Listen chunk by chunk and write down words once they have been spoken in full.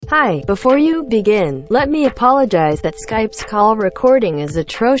Hi, before you begin, let me apologize that Skype's call recording is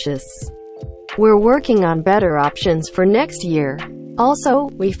atrocious. We're working on better options for next year. Also,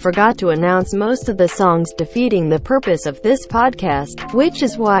 we forgot to announce most of the songs defeating the purpose of this podcast, which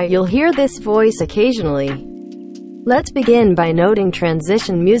is why you'll hear this voice occasionally. Let's begin by noting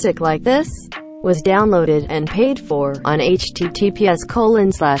transition music like this was downloaded and paid for on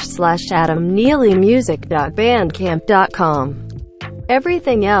https://adamneelymusic.bandcamp.com.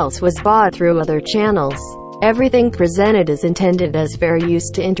 Everything else was bought through other channels. Everything presented is intended as fair use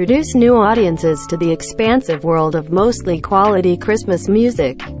to introduce new audiences to the expansive world of mostly quality Christmas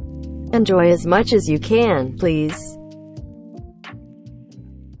music. Enjoy as much as you can, please.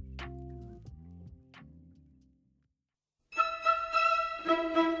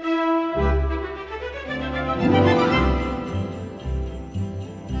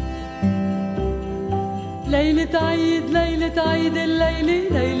 ليلة عيد ليلة عيد الليلة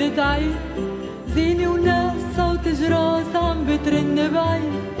ليلة عيد زينة وناس صوت جراس عم بترن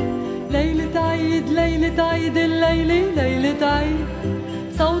بعيد ليلة عيد ليلة عيد الليلة ليلة عيد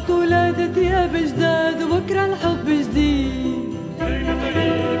صوت ولادة تياب جداد وبكرة الحب جديد ليلة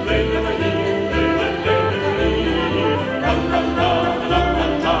عيد ليلة عيد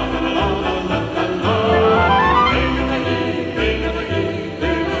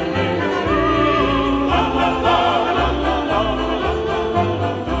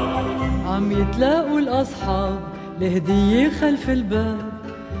يتلاقوا الأصحاب لهدية خلف الباب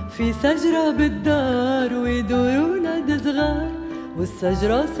في شجرة بالدار ويدوروا ولاد صغار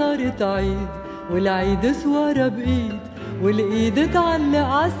والشجرة صارت عيد والعيد سوارة بإيد والإيد تعلق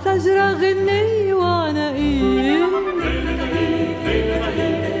عالشجرة غنية وعناقيد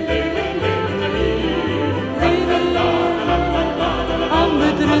زينة عم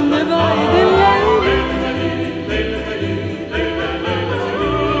بترن بعيد الليل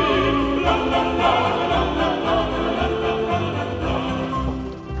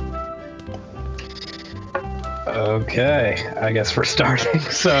Okay, I guess we're starting.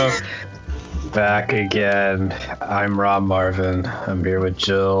 So, back again. I'm Rob Marvin. I'm here with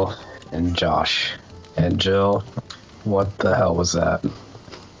Jill and Josh. And Jill, what the hell was that?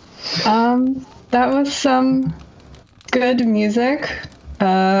 That was some good music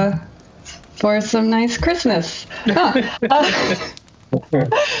for some nice Christmas.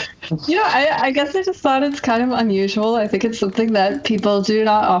 I guess I just thought it's kind of unusual. I think it's something that people do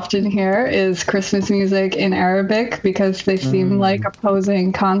not often hear is Christmas music in Arabic because they seem like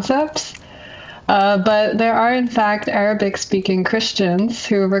opposing concepts. But there are, in fact, Arabic-speaking Christians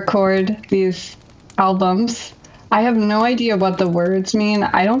who record these albums. I have no idea what the words mean.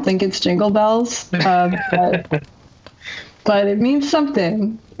 I don't think it's Jingle Bells, but it means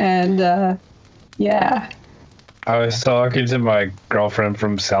something. And, yeah. I was talking to my girlfriend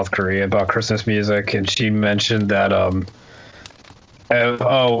from South Korea about Christmas music, and she mentioned that,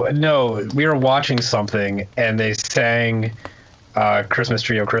 we were watching something, and they sang Christmas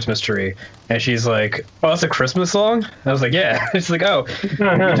Tree, Oh Christmas Tree, and she's like, oh, that's a Christmas song? And I was like, yeah. She's like, oh,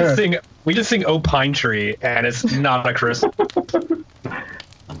 we just sing Oh Pine Tree, and it's not a Christmas.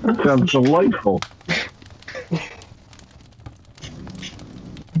 That sounds delightful.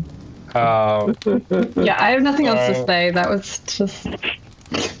 Yeah, I have nothing else to say. That was just...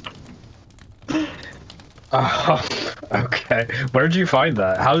 Okay. Where did you find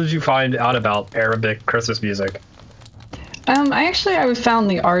that? How did you find out about Arabic Christmas music? I found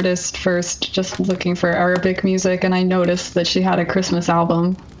the artist first, just looking for Arabic music, and I noticed that she had a Christmas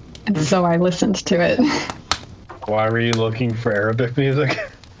album, and so I listened to it. Why were you looking for Arabic music?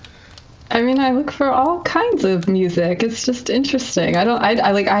 I mean, I look for all kinds of music. It's just interesting.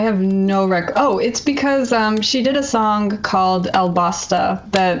 I have no Oh, it's because she did a song called El Basta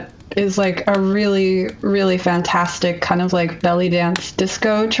that is like a really, really fantastic kind of like belly dance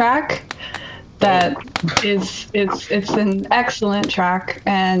disco track. It's an excellent track,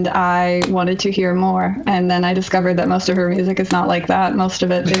 and I wanted to hear more. And then I discovered that most of her music is not like that. Most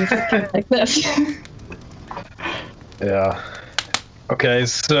of it is like this. Yeah. Okay,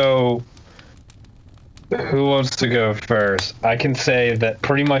 so who wants to go first? I can say that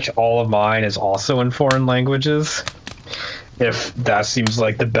pretty much all of mine is also in foreign languages, if that seems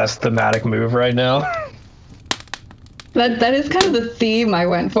like the best thematic move right now. That is kind of the theme I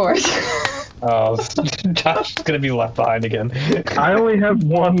went for. Oh, Josh is going to be left behind again. I only have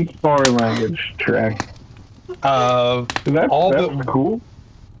one foreign language track. That's cool.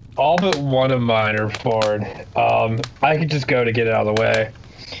 All but one of mine are foreign. I could just go to get it out of the way.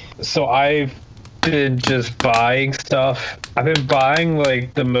 So I've been just buying stuff. I've been buying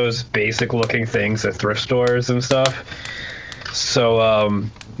like the most basic looking things at thrift stores and stuff. So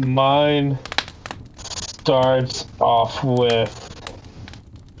Mine starts off with...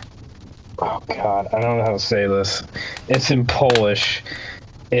 Oh god, I don't know how to say this. It's in Polish.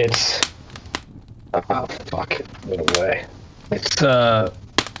 It's... Oh fuck, went away. It's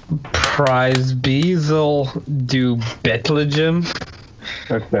Przybyzel do Betlejem.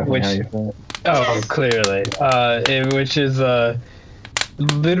 That's definitely how you say it. Oh, clearly. Which is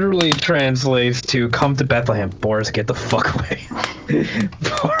literally translates to "Come to Bethlehem." Boris, get the fuck away.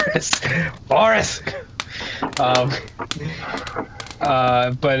 Boris.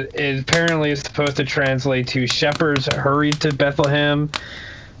 But it apparently is supposed to translate to "Shepherds hurry to Bethlehem,"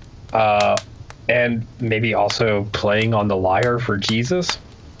 and maybe also playing on the lyre for Jesus.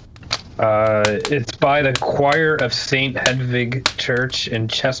 It's by the Choir of St. Hedwig Church in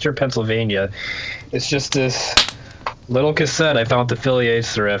Chester, Pennsylvania. It's just this little cassette I found at the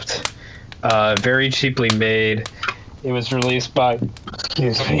Affiliates Thrift. Very cheaply made. It was released by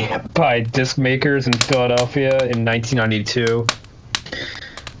Disc Makers in Philadelphia in 1992.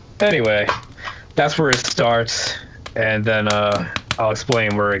 Anyway, that's where it starts, and then I'll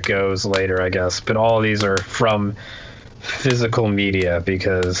explain where it goes later, I guess. But all of these are from physical media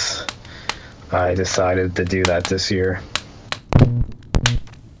because I decided to do that this year.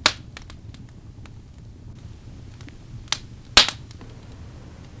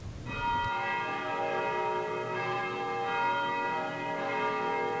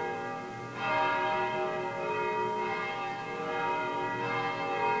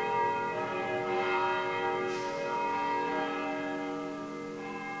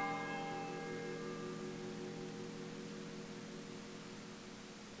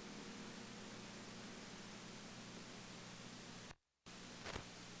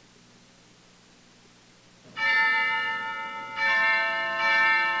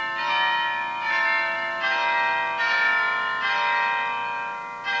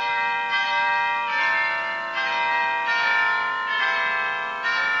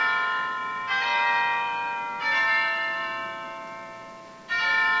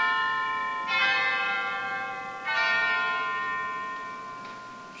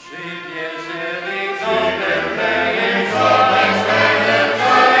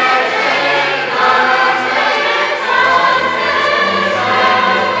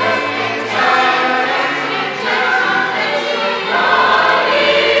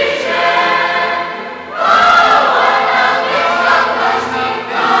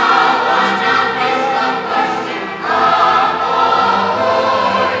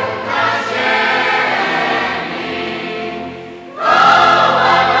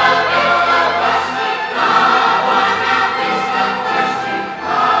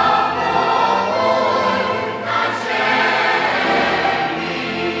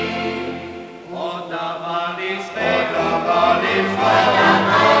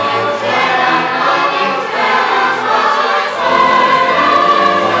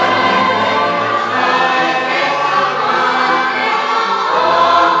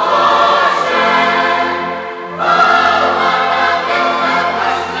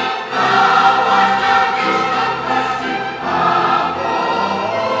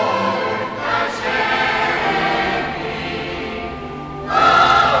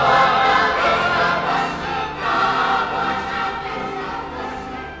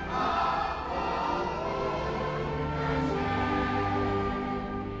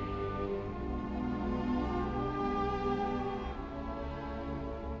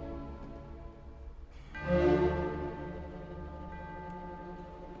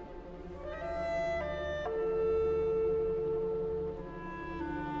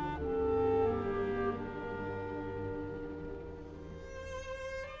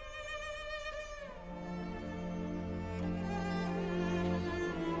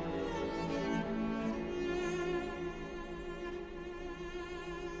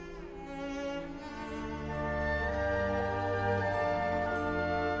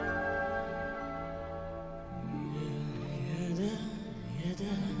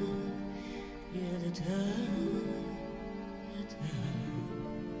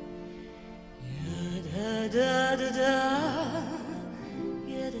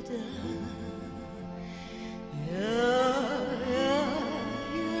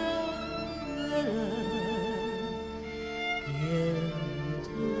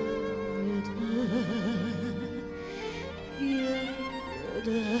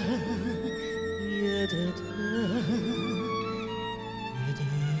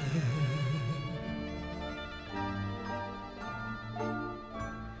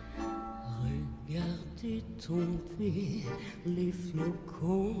 Tomber les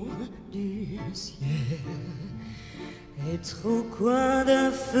flocons du ciel, Être au coin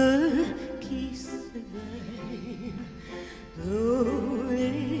d'un feu qui s'éveille, d'ouvrir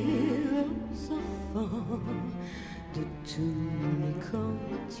aux enfants de tous les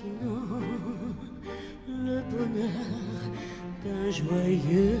continents le bonheur d'un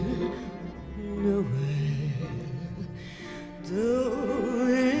joyeux Noël.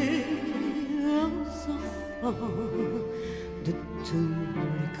 D'ouvrir aux enfants de tous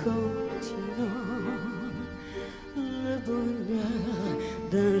les continents le bonheur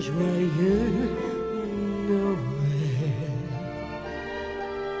d'un joyeux Noël.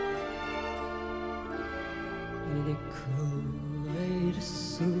 Et décoré de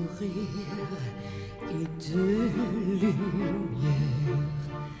sourires et de lumière,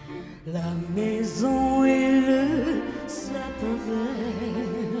 la maison et le sapin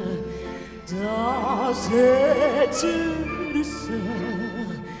vert, dans cette douceur,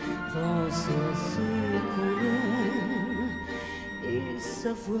 pense à ceux qu'on aime et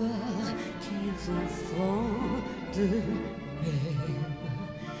savoir qu'ils en font de même.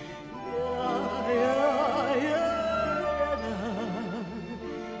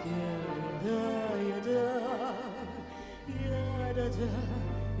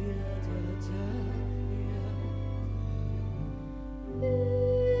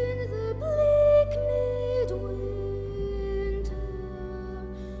 In the bleak midwinter,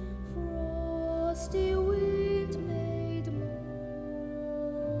 frosty wind made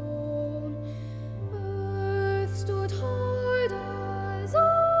moan. Earth stood hard as iron,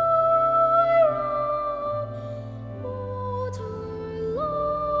 water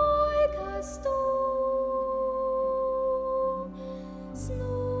like a stone.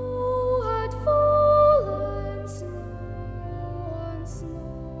 Snow had fallen, snow on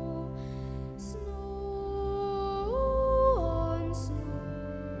snow, snow on snow.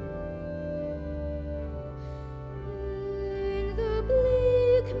 In the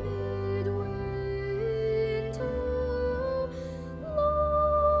bleak midwinter,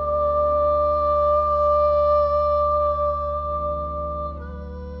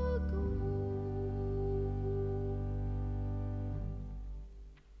 long ago.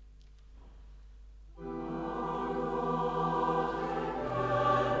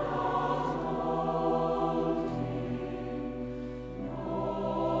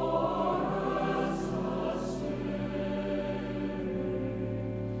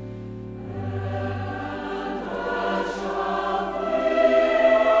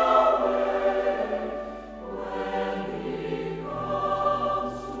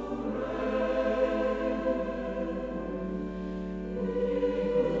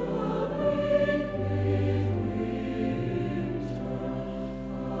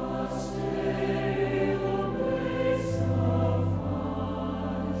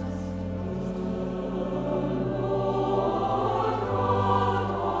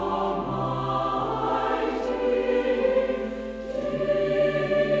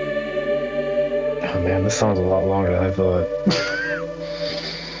 Oh man, this song's a lot longer than I thought.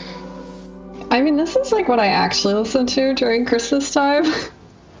 I mean, this is like what I actually listen to during Christmas time. Is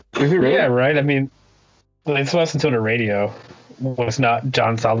it really? Yeah, right? I mean, it's what I listened to on the radio when it's not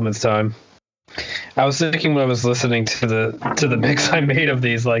John Solomon's time. I was thinking when I was listening to the mix I made of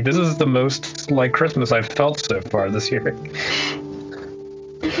these, like, this is the most like Christmas I've felt so far this year.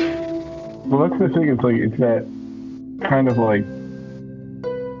 Well, that's the thing. It's like it's that kind of like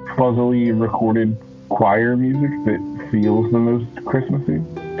fuzzily recorded choir music that feels the most Christmassy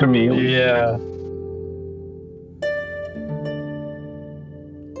to me. at least. Yeah.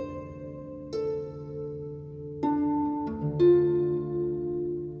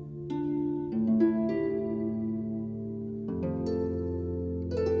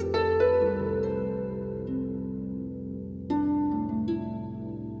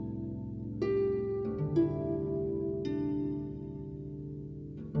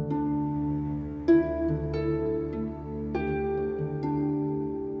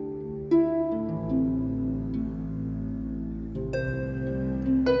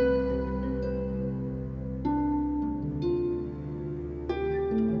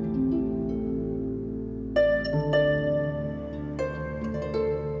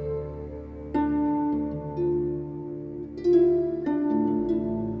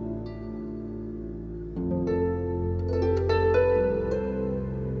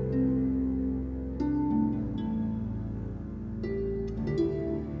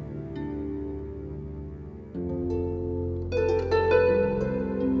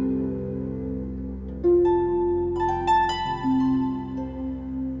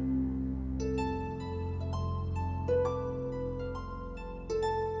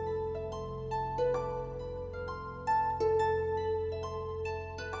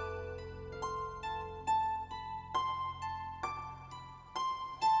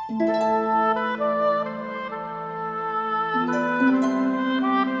 Gió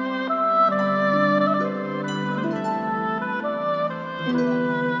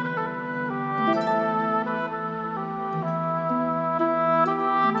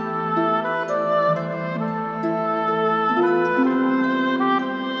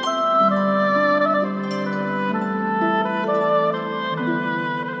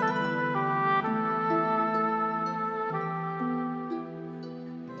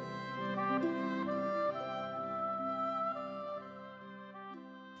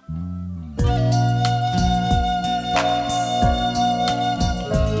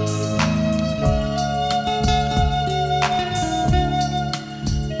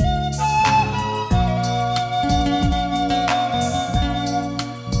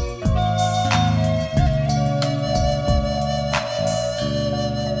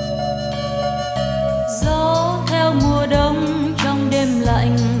theo mùa đông trong đêm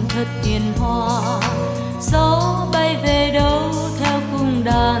lạnh thật hiền hòa, gió bay về đâu theo cung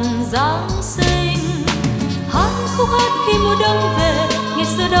đàn Giáng sinh. Hát khúc hát khi mùa đông về, ngày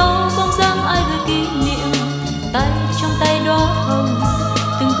xưa đó bóng dáng ai gửi kỷ niệm, tay trong tay đóa hồng,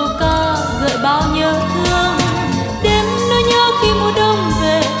 từng câu ca gợi bao nhớ thương. Đêm nỗi nhớ khi mùa đông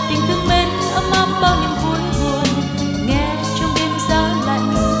về, tình thương mến ấm áp bao niềm vui buồn, nghe trong đêm giá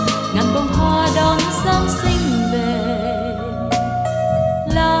lạnh ngàn bông hoa đón Giáng sinh về.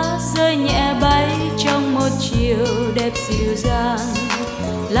 Lá rơi nhẹ bay trong một chiều đẹp dịu dàng,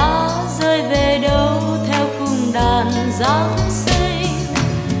 lá rơi về đâu theo cung đàn Giáng sinh.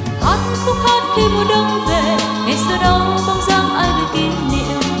 Hát khúc hát khi mùa đông về, ngày xưa đó bóng dáng ai gửi kỷ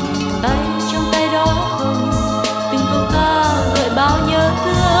niệm, tay trong tay đó hồng, từng câu ca gợi bao nhớ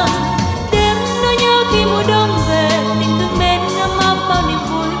thương. Đêm nỗi nhớ khi mùa đông về, tình thương mến ấm áp bao niềm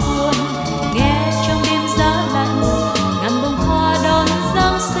vui buồn, nghe trong đêm giá lạnh ngàn bông hoa đón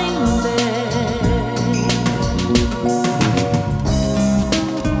Giáng sinh về.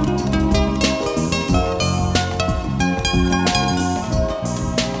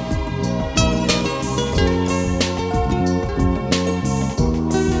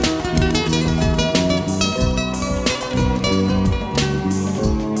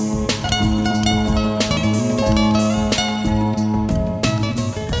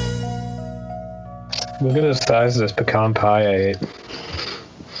 Look at the size of this pecan pie I ate.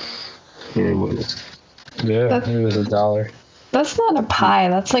 Yeah, it was. Yeah, That's- it was $1. That's not a pie.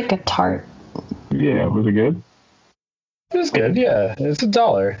 That's like a tart. Yeah, was it good? It was good, yeah. It's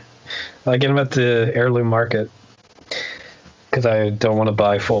 $1. I get them at the heirloom market because I don't want to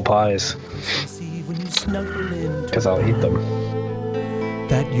buy full pies See when you snuggle in because I'll eat them.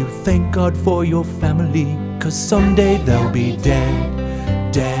 that you thank God for your family, 'cause someday they'll be dead,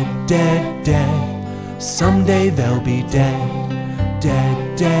 dead, dead, dead. Someday they'll be dead, dead,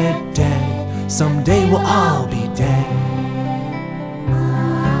 dead, dead. Someday we'll all be dead.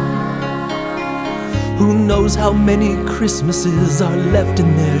 Who knows how many Christmases are left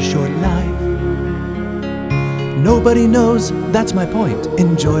in their short life? Nobody knows, that's my point.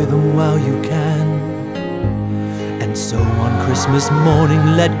 Enjoy them while you can. And so on Christmas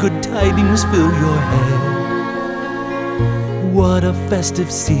morning, let good tidings fill your head. What a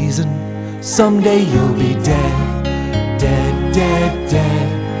festive season. Someday you'll be dead, dead, dead, dead.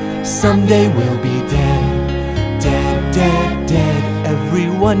 Someday we'll be dead, dead, dead, dead.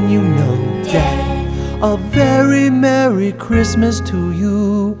 Everyone you know dead. A very Merry Christmas to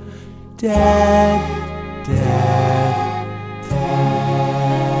you, dead, dead,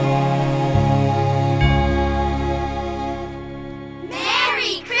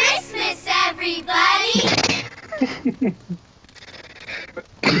 Merry Christmas, everybody!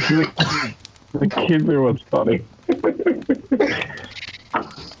 The kids are what's funny.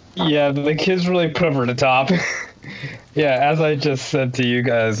 Yeah, the kids really put over the top. Yeah, as I just said to you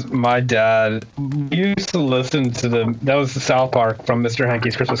guys, my dad used to listen to that was the South Park from Mr.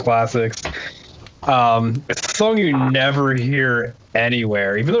 Hankey's Christmas Classics. It's a song you never hear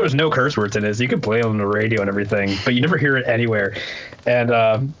anywhere, even though there's no curse words in it. So you could play it on the radio and everything, but you never hear it anywhere. And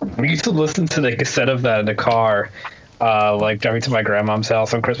we used to listen to the cassette of that in the car, like driving to my grandmom's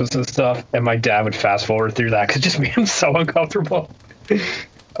house on Christmas and stuff, and my dad would fast forward through that because it just made him so uncomfortable.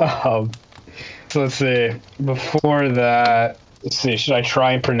 So let's see. Before that, let's see. Should I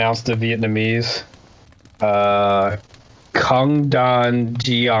try and pronounce the Vietnamese? Kong Dan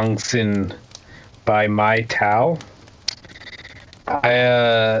Jiang Sin by Mai Tao.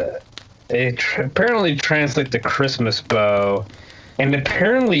 Apparently translates the Christmas bow, and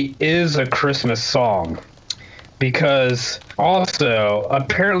apparently is a Christmas song. Because also,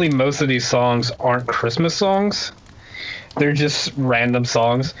 apparently most of these songs aren't Christmas songs. they're just random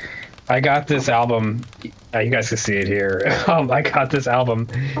songs. I got this album. You guys can see it here. I got this album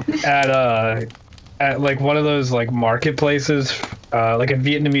at like one of those like marketplaces, like a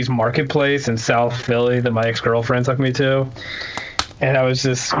Vietnamese marketplace in South Philly that my ex-girlfriend took me to. And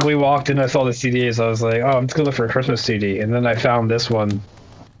we walked in, I saw the CDs. I was like, oh, I'm just gonna look for a Christmas CD. And then I found this one,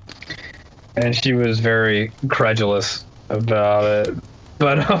 and she was very credulous about it.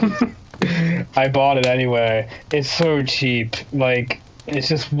 But I bought it anyway. It's so cheap. Like, it's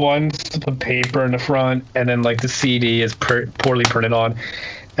just one slip of paper in the front, and then like the CD is poorly printed on.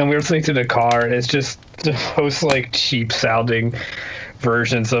 And we were listening to the car, and it's just the most like cheap sounding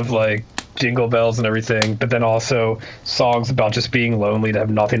versions of like Jingle Bells and everything, but then also songs about just being lonely that have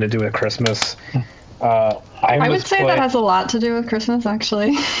nothing to do with Christmas. I would say that has a lot to do with Christmas,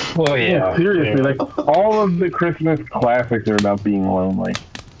 actually. Well, yeah. Seriously, like all of the Christmas classics are about being lonely.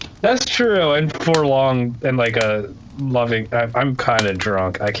 That's true, and For Long, and like a loving. I'm kind of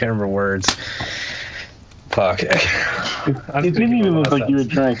drunk. I can't remember words. Fuck. It didn't even look like you had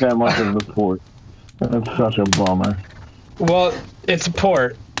drank that much of the port. That's such a bummer. Well, it's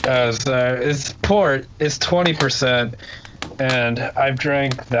port. It's port. It's 20%, and I've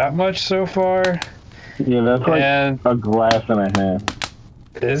drank that much so far. Yeah, that's like a glass and a half.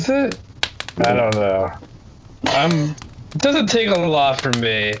 Is it? I don't know. It doesn't take a lot from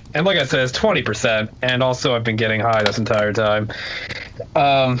me, and like I said, it's 20%, and also I've been getting high this entire time.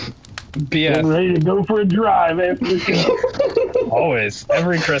 But yeah, I'm ready to go for a drive after the show. Always,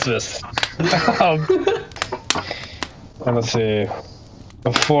 every Christmas. Let's see.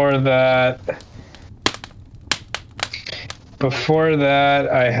 Before that,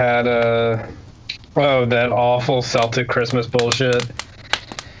 I had that awful Celtic Christmas bullshit.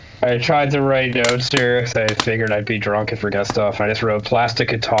 I tried to write notes here because I figured I'd be drunk and forget stuff. I just wrote plastic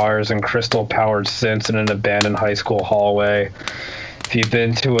guitars and crystal-powered synths in an abandoned high school hallway. If you've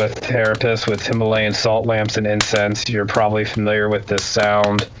been to a therapist with Himalayan salt lamps and incense, you're probably familiar with this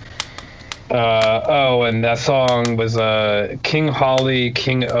sound. And that song was King Holly,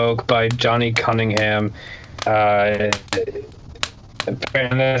 King Oak by Johnny Cunningham. And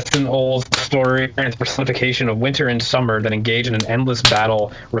that's an old story. It's a personification of winter and summer that engage in an endless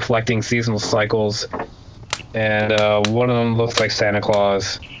battle reflecting seasonal cycles. And one of them looks like Santa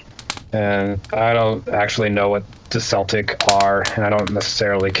Claus. And I don't actually know what the Celtic are, and I don't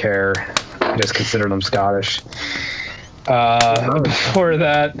necessarily care. I just consider them Scottish. Before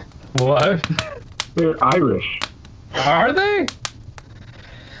that... What? They're Irish. Are they?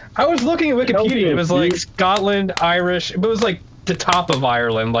 I was looking at Wikipedia. It was like Scotland, Irish. It was like the top of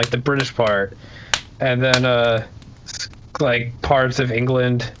Ireland, like the British part, and then like parts of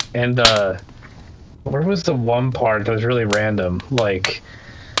England, and where was the one part that was really random, like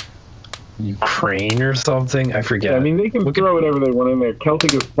Ukraine or something? I forget. Yeah, I mean, they can throw whatever they want in there.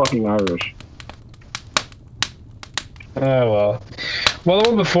 Celtic is fucking Irish. Oh well. Well, the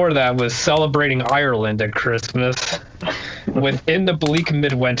one before that was Celebrating Ireland at Christmas within the bleak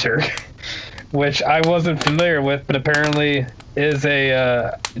midwinter, which I wasn't familiar with, but apparently is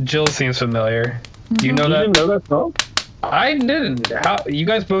a Jill seems familiar. Do you know that? You didn't know that song? I didn't. How you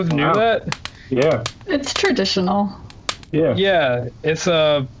guys both knew that? Yeah. It's traditional. Yeah. Yeah, it's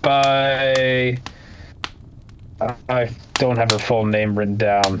by I don't have her full name written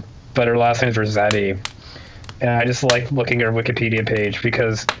down, but her last name is Rossetti. And I just like looking at her Wikipedia page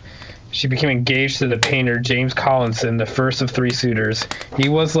because she became engaged to the painter James Collinson, the first of three suitors. He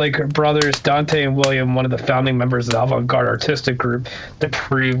was, like her brothers Dante and William, one of the founding members of the avant-garde artistic group, the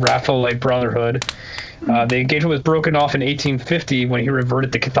Pre-Raphaelite Brotherhood. The engagement was broken off in 1850 when he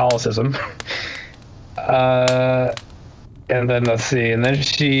reverted to Catholicism. And then let's see, later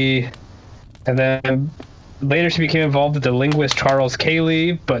she became involved with the linguist Charles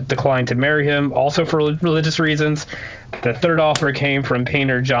Cayley, but declined to marry him, also for religious reasons. The third offer came from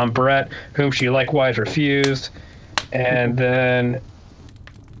painter John Brett, whom she likewise refused. And then,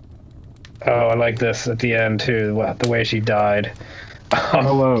 I like this at the end too, the way she died.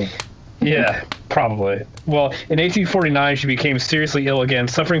 Hello. Yeah, probably. Well, in 1849, she became seriously ill again,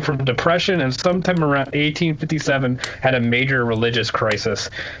 suffering from depression, and sometime around 1857 had a major religious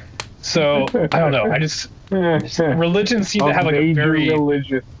crisis. So, I don't know, religion seemed to have like a very...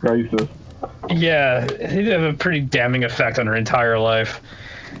 religious crisis. Yeah, it did have a pretty damning effect on her entire life.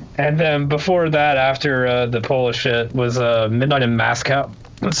 And then before that, after the Polish shit, was Midnight in Moscow,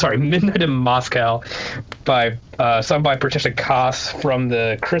 by sung by Patricia Kaas from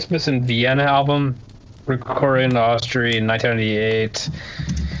the Christmas in Vienna album, recorded in Austria in 1998,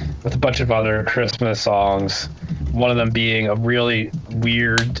 with a bunch of other Christmas songs. one of them being a really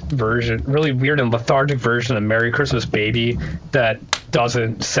weird and lethargic version of Merry Christmas Baby that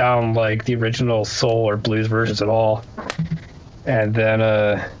doesn't sound like the original soul or blues versions at all. And then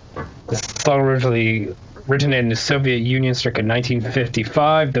the song originally originated in the Soviet Union circa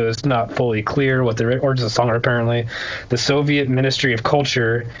 1955, though it's not fully clear what the origins of the song are. Apparently, the Soviet Ministry of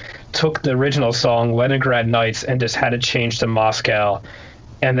Culture took the original song Leningrad Nights and just had it changed to Moscow,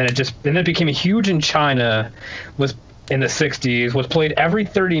 and then it became huge in China, was in the 60s, was played every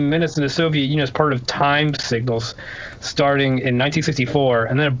 30 minutes in the Soviet Union as part of time signals starting in 1964,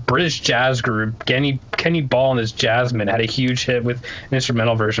 and then a British jazz group, Kenny Ball and his Jazzmen, had a huge hit with an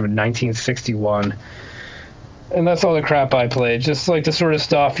instrumental version in 1961. And that's all the crap I played, just like the sort of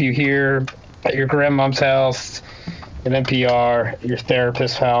stuff you hear at your grandmom's house, in NPR, your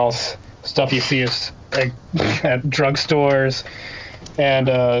therapist's house, stuff you see at drugstores,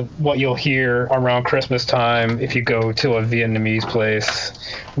 and what you'll hear around Christmas time if you go to a Vietnamese place,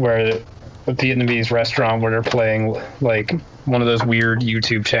 a Vietnamese restaurant where they're playing like one of those weird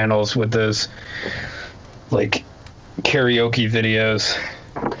YouTube channels with those like karaoke videos.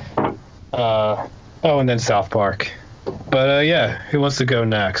 And then South Park. But yeah, who wants to go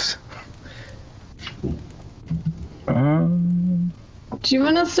next? Do you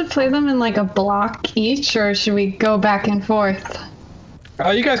want us to play them in like a block each, or should we go back and forth?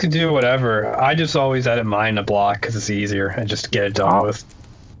 Oh, you guys can do whatever. I just always edit mine in a block because it's easier and just get it done with.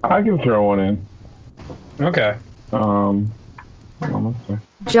 I can throw one in. Okay. Let's see.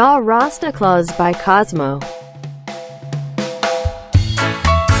 Ja Rasta Claus by Cosmo.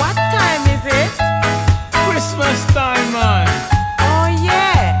 What time is it? Christmas time, man. Oh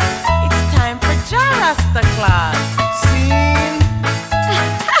yeah, it's time for Ja Rasta Claus. Scene.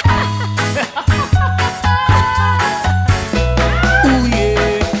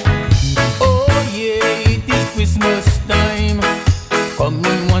 Oh yeah, it is Christmas time.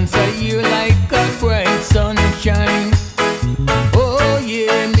 Coming once a year like a bright sunshine. Oh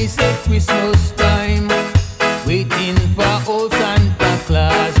yeah, me say Christmas time. Waiting for old Santa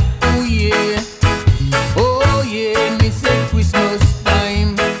Claus. Oh yeah. Oh yeah, me say Christmas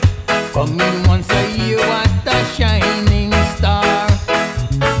time. Coming once a year, what a shining star.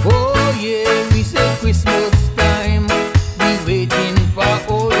 Oh yeah, we say Christmas time. We waiting for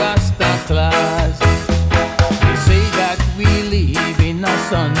old Rasta Claus. They say that we live in a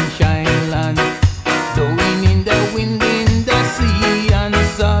sunshine land, blowing in the wind, in the sea and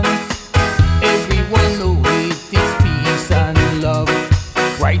sun. Everyone know it is peace and love,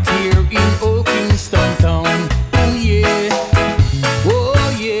 right here in Old Kingston town.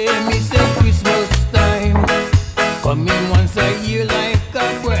 Oh yeah, me say Christmas time. Coming once a year like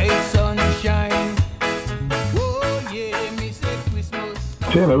a bright sunshine. Oh yeah, me say Christmas.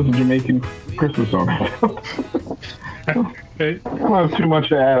 Yeah, that was a Jamaican Christmas song. I don't have too much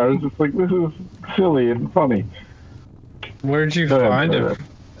to add. I was just like, this is silly and funny. Where'd you find it?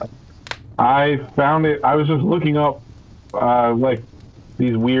 I found it. I was just looking up like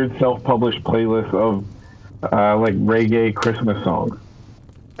these weird self-published playlists of like reggae Christmas songs,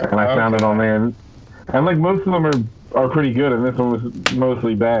 and I found it on there. And like most of them are pretty good, and this one was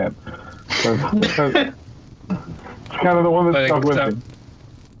mostly bad. So, it's kind of the one that stuck with me.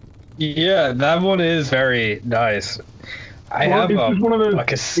 Yeah, that one is very nice. It's just one of those.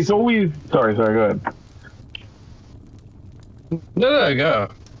 Like it's always. Sorry. Go ahead. No, go.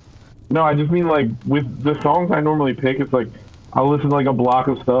 No, I just mean like with the songs I normally pick, it's like I'll listen to like a block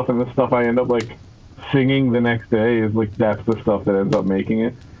of stuff, and the stuff I end up like singing the next day is like that's the stuff that ends up making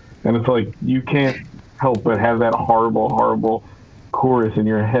it. And it's like you can't help but have that horrible chorus in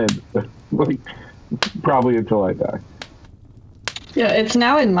your head, like probably until I die. Yeah, it's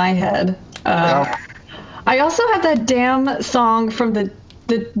now in my head. I also have that damn song from the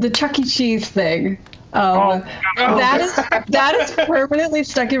Chuck E. Cheese thing. That is permanently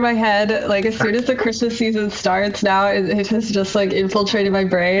stuck in my head. Like as soon as the Christmas season starts, now it has just like infiltrated my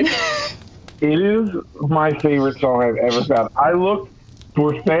brain. It is my favorite song I've ever found. I looked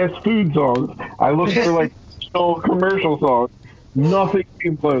for fast food songs. I looked for like commercial songs. Nothing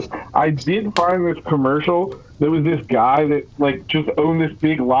came close. I did find this commercial. There was this guy that like just owned this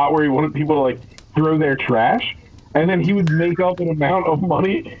big lot where he wanted people to like throw their trash, and then he would make up an amount of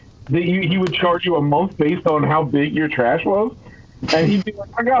money that he would charge you a month based on how big your trash was. And he'd be like,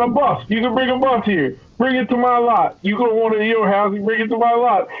 I got a bus. You can bring a bus here. Bring it to my lot. You go want it in your house, you bring it to my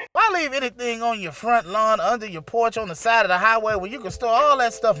lot. Why leave anything on your front lawn, under your porch, on the side of the highway when you can store all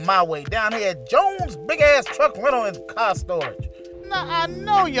that stuff my way down here at Jones Big Ass Truck Rental and Car Storage? Now, I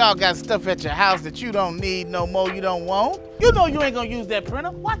know y'all got stuff at your house that you don't need no more, you don't want. You know you ain't gonna use that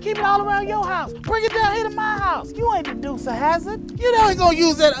printer. Why keep it all around your house? Bring it down here to my house. You ain't the Dukes of Hazzard. You know you gonna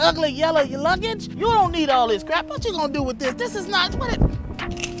use that ugly yellow luggage. You don't need all this crap. What you gonna do with this? This is not what it...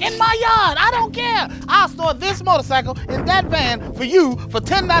 In my yard, I don't care. I'll store this motorcycle in that van for you for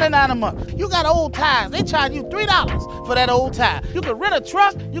 $10.99 a month. You got old tires. They charge you $3 for that old tire. You can rent a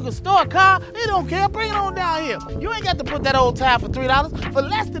truck. You can store a car. They don't care. Bring it on down here. You ain't got to put that old tire for $3 for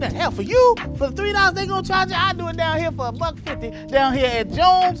less than that. Hell, for you, for $3 they gonna charge you. I do it down here for $1.50 down here at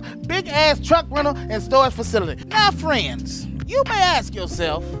Jones Big Ass Truck Rental and Storage Facility. Now, friends, you may ask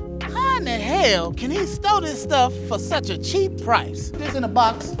yourself, how in the hell can he store this stuff for such a cheap price? This in a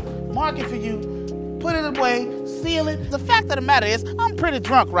box, mark it for you, put it away, seal it. The fact of the matter is, I'm pretty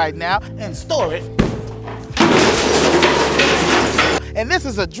drunk right now and store it. And this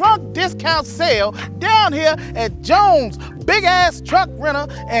is a drunk discount sale down here at Jones Big Ass Truck Rental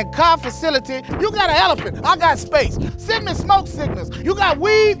and Car Facility. You got an elephant, I got space. Send me smoke signals. You got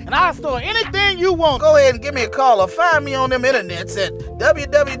weed, and I'll store anything you want. Go ahead and give me a call or find me on them internets at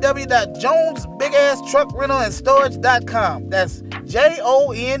www.jonesbigasstruckrentalstorage.com. That's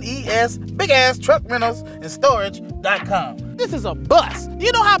JONES Big Ass Truck Rentals and Storage.com. This is a bus.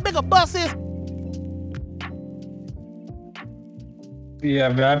 You know how big a bus is?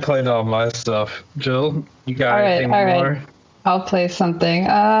 Yeah, I played all my stuff. Jill, you got anything more? I'll play something.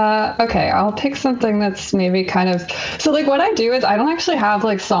 Okay, I'll pick something that's maybe kind of... So, like, what I do is I don't actually have,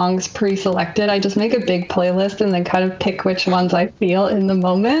 like, songs pre-selected. I just make a big playlist and then kind of pick which ones I feel in the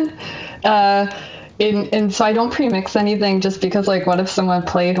moment. And so I don't pre-mix anything just because, like, what if someone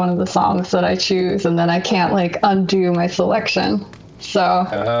played one of the songs that I choose and then I can't, like, undo my selection?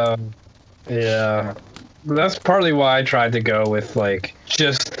 So... yeah. That's partly why I tried to go with, like,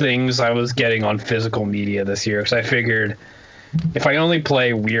 just things I was getting on physical media this year, because I figured if I only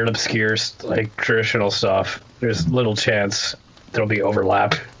play weird, obscure, like, traditional stuff, there's little chance there'll be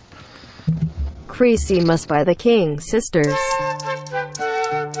overlap. Christmas by the King Sisters.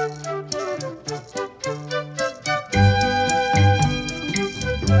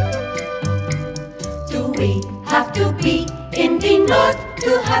 Do we have to be in the north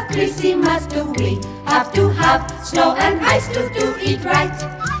to have Christmas? Do we have to have snow and ice to do it right?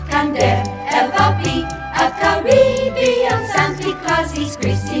 Can there ever be a Caribbean Santa Claus? It's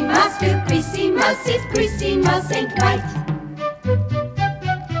Christmas to Christmas if Christmas ain't right.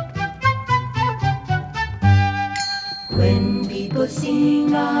 When people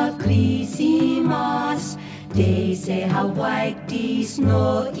sing a Christmas, they say how white the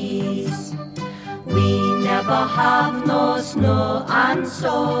snow is. We never have no snow and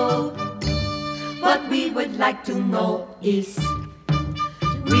so what we would like to know is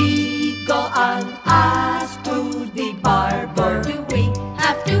we go and ask to the barber, do we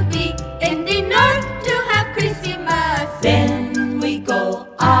have to be in the north to have Christmas? Then we go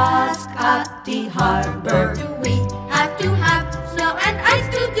ask at the harbor, do we have to have snow and ice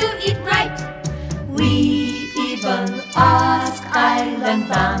to do it right? We even ask island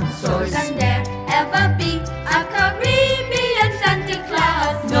dancers, can there ever be a Caribbean Santa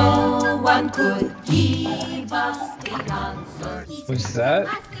Claus? No one could give us the answer. Was that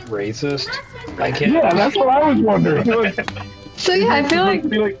racist? I can't. Yeah, that's what I was wondering. So yeah, I feel like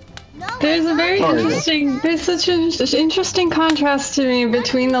there's a very there's such an interesting contrast to me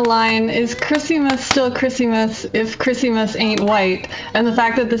between the line, is Christmas still Christmas if Christmas ain't white, and the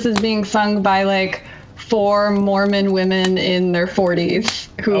fact that this is being sung by, like, 4 Mormon women in their 40s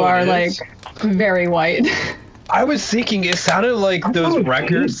who are, like, very white. I was thinking it sounded like those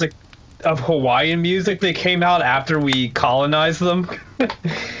records, like, of Hawaiian music that came out after we colonized them,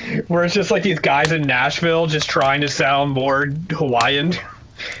 where it's just like these guys in Nashville just trying to sound more Hawaiian.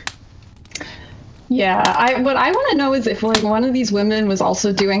 Yeah, what I want to know is if, like, one of these women was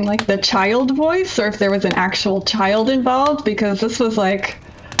also doing, like, the child voice, or if there was an actual child involved, because this was like...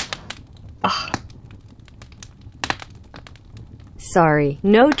 Sorry,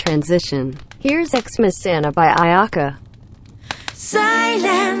 no transition. Here's Xmas Santa by Ayaka.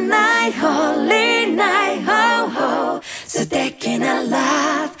 Silent night, holy night, ho ho. 素敵な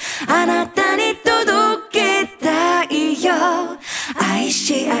love あなたに届けたいよ。愛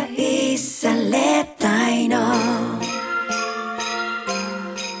し愛されたいの。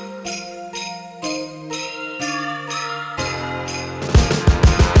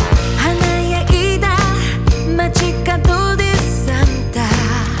華やいだ街角でサンタ。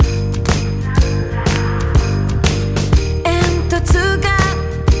煙突が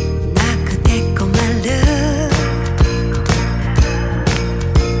なくて困る。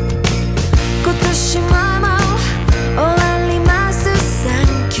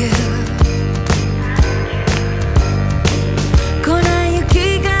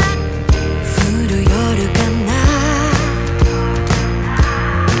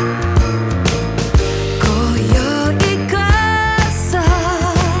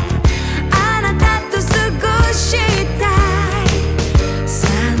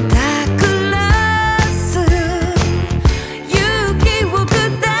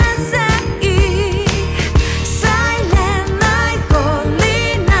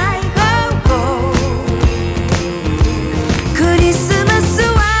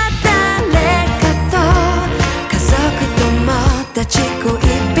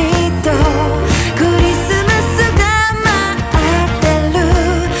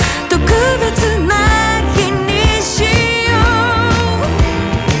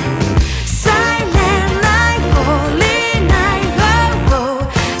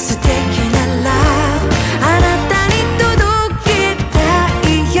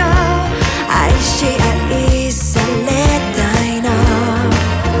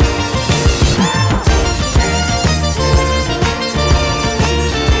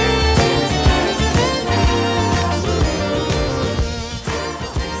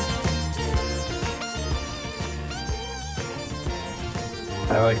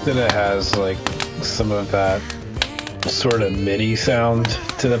I like that it has like some of that sort of MIDI sound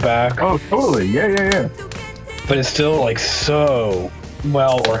to the back. Oh, totally. Yeah. But it's still like so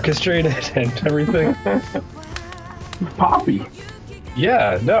well orchestrated and everything. It's poppy.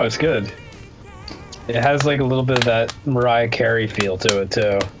 Yeah, no, it's good. It has like a little bit of that Mariah Carey feel to it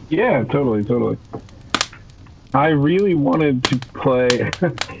too. Yeah, totally. I really wanted to play.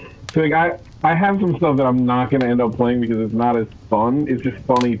 So like I have some stuff that I'm not gonna end up playing because it's not as fun. It's just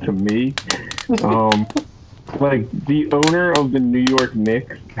funny to me. Like the owner of the New York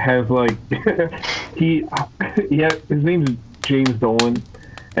Knicks has like his name's James Dolan,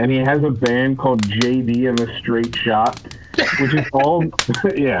 and he has a band called JD and the Straight Shot, which is all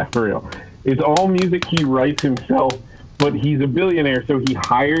yeah, for real. It's all music he writes himself, but he's a billionaire, so he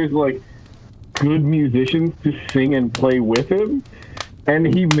hires like good musicians to sing and play with him. And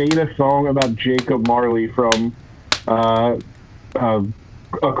he made a song about Jacob Marley from A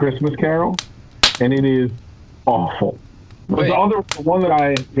Christmas Carol, and it is awful. Wait. The one that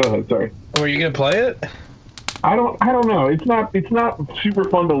I go ahead, sorry. Were you gonna play it? I don't know. It's not super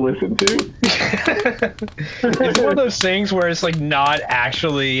fun to listen to. It's one of those things where it's like not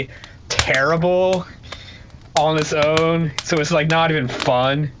actually terrible on its own, so it's like not even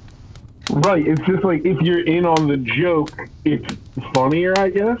fun. Right, it's just like if you're in on the joke, it's funnier, I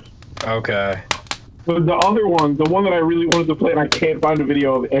guess. Okay. But the other one, the one that I really wanted to play and I can't find a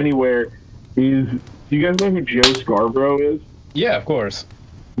video of anywhere is, do you guys know who Joe Scarborough is? Yeah, of course.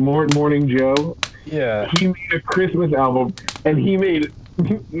 Morning Joe? Yeah. He made a Christmas album, and he made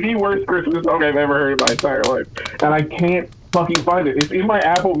the worst Christmas song I've ever heard in my entire life. And I can't fucking find it. It's in my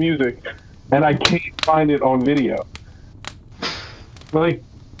Apple Music, and I can't find it on video. Like,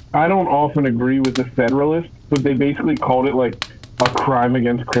 I don't often agree with the Federalists, but they basically called it like a crime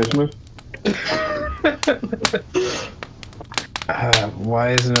against Christmas.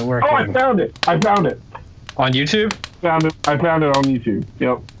 Why isn't it working? Oh, I found it. On YouTube? I found it on YouTube.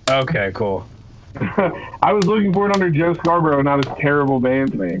 Yep. Okay, cool. I was looking for it under Joe Scarborough, not his terrible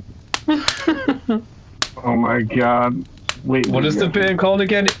band's name. Oh my god. Wait. What is the band called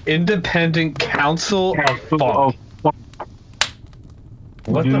again? Independent Council of Funk.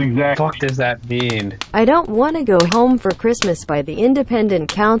 What the fuck does that mean? I Don't Want to Go Home for Christmas by the Independent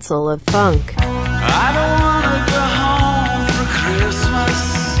Council of Funk. I don't wanna go home for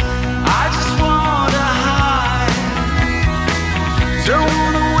Christmas. I just wanna hide. Don't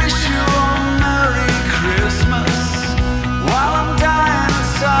wanna wish you a Merry Christmas while I'm dying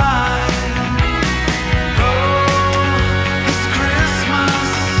inside. Oh, it's Christmas.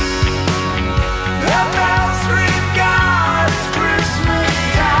 That bells ring, God, it's Christmas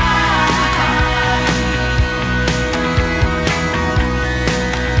time.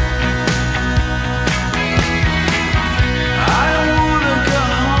 I don't wanna go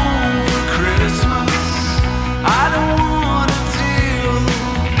home for Christmas. I don't wanna deal.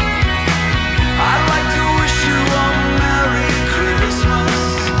 I'd like to wish you a Merry Christmas,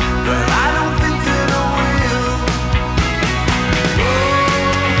 but I don't think that I will. Oh,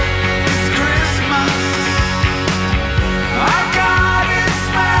 it's Christmas. My God, it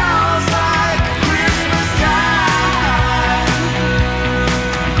smells like Christmas time.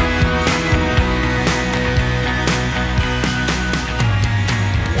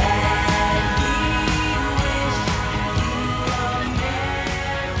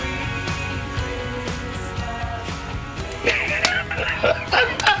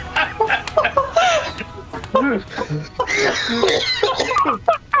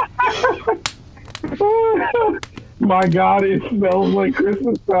 My god, it smells like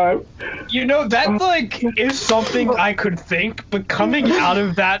Christmas time. You know, that like is something I could think, but coming out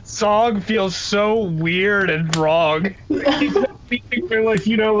of that song feels so weird and wrong. They're like,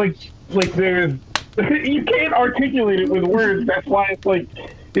 you know, like there's you can't articulate it with words. That's why it's like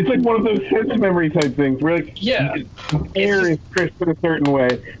one of those sense memory type things where like air is crisp in a certain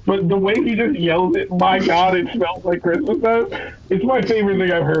way. But the way he just yells it, my god, it smells like Christmas time, it's my favorite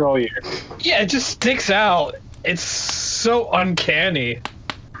thing I've heard all year. Yeah, it just sticks out. it's so uncanny.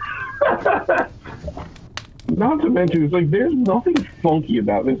 Not to mention, it's like there's nothing funky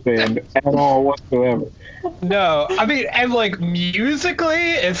about this band at all whatsoever. No, I mean, and like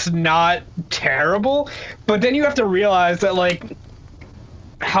musically, it's not terrible, but then you have to realize that like,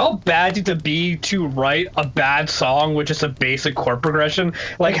 how bad do you have to be to write a bad song with just a basic chord progression?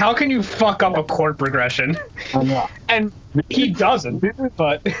 Like, how can you fuck up a chord progression? I know. And he doesn't.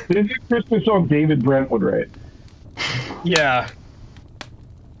 But this is a Christmas song David Brent would write. Yeah.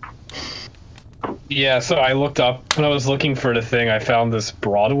 Yeah, so I looked up, when I was looking for the thing, I found this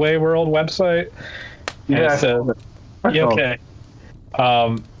Broadway World website. And Yeah, it says, I saw okay.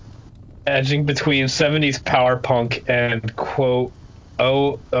 Edging between 70s power punk and, quote,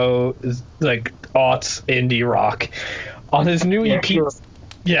 like, aughts indie rock. On his new EP. Sure.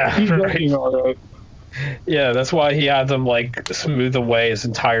 Yeah, He's right. looking all right. Yeah, that's why he had them, like, smooth away his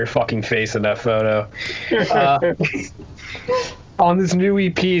entire fucking face in that photo. On this new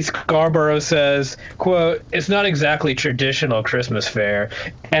EP, Scarborough says, quote, "It's not exactly traditional Christmas fare,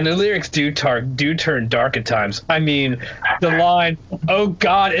 and the lyrics do turn dark at times. I mean, the line, 'Oh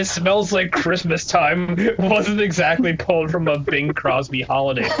God, it smells like Christmas time,' wasn't exactly pulled from a Bing Crosby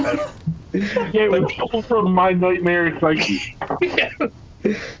holiday special." Yeah, it was pulled from My Nightmare Psyche. Yeah.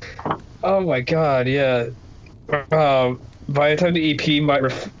 Oh my God, yeah. By the time the EP might,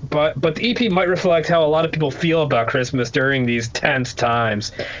 but the EP might reflect how a lot of people feel about Christmas during these tense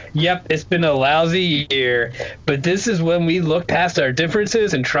times. Yep, it's been a lousy year, but this is when we look past our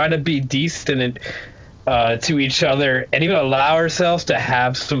differences and try to be decent to each other, and even allow ourselves to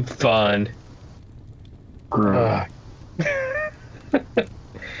have some fun.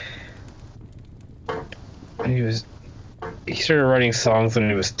 He started writing songs when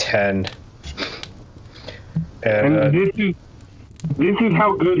he was 10. And this is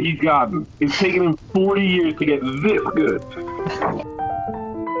how good he's gotten. It's taken him 40 years to get this good.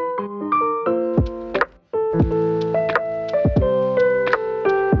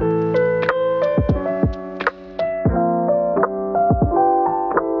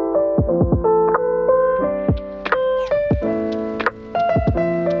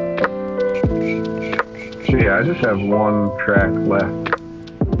 So yeah, I just have one track left.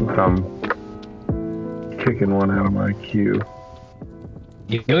 I'm kicking one out of my queue.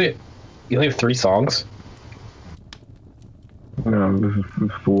 You only have 3 songs? No, this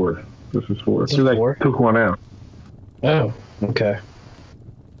is 4. This is 4. This is So 4? I took one out. Oh, okay.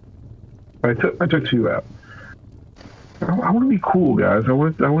 I took 2 out. I want to be cool, guys. I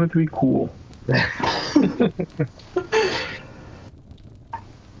want it to be cool.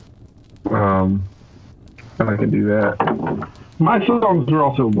 And I can do that. My songs are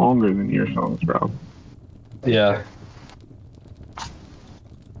also longer than your songs, bro. Yeah.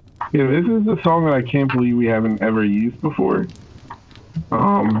 Yeah, this is a song that I can't believe we haven't ever used before.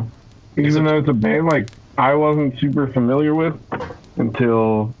 Even though it's a band like I wasn't super familiar with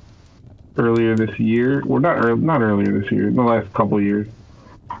until earlier this year. Well, not earlier this year, the last couple of years.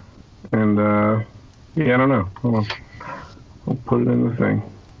 And yeah, I don't know. Hold on. I'll put it in the thing.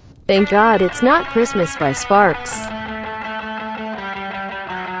 Thank God It's Not Christmas by Sparks.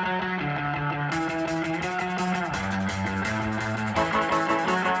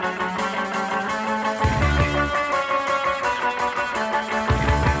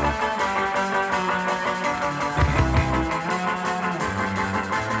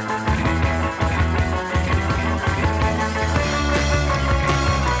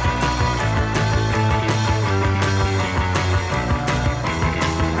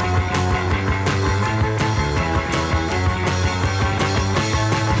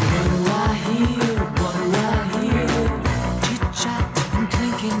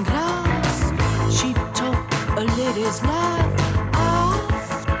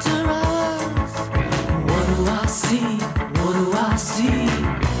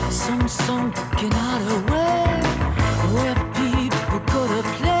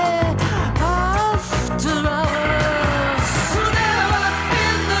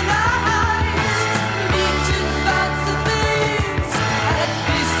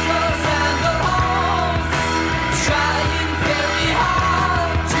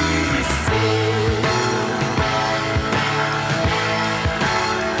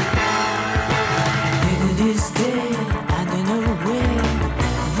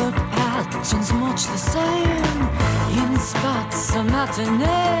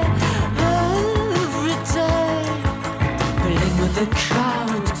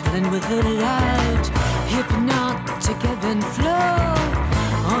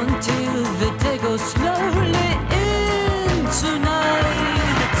 Slowly in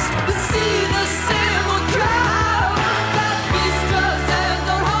tonight. See the same old crowd.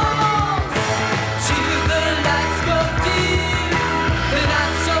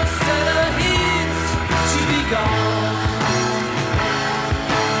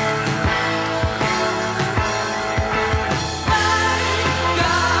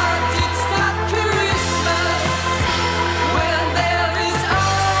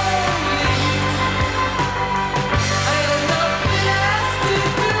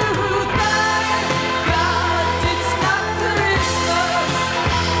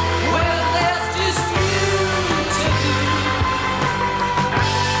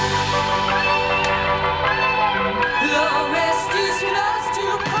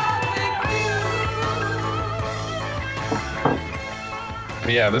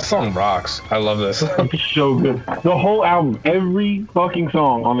 Yeah, this song rocks. I love this. It's so good. The whole album, every fucking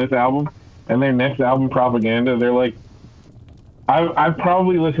song on this album and their next album, Propaganda, they're like, I've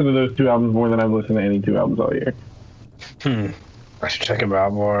probably listened to those two albums more than I've listened to any two albums all year. I should check them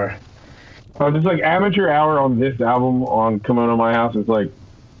out more. Just like Amateur Hour on this album on Kimono My House is like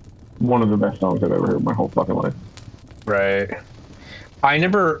one of the best songs I've ever heard in my whole fucking life. Right. I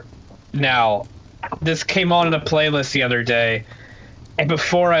never... Now, this came on in a playlist the other day, and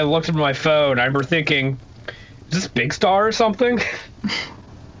before I looked at my phone, I remember thinking, is this Big Star or something?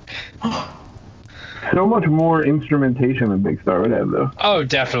 So much more instrumentation than Big Star would have, though. Oh,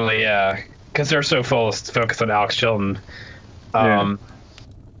 definitely, yeah. Because they're so focused on Alex Chilton.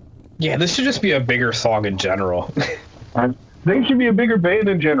 Yeah, this should just be a bigger song in general. They should be a bigger band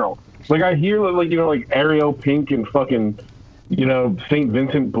in general. Like, I hear, like Ariel Pink and fucking, St.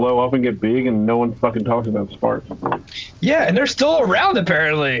 Vincent blow up and get big, and no one fucking talks about Sparks. Yeah, and they're still around,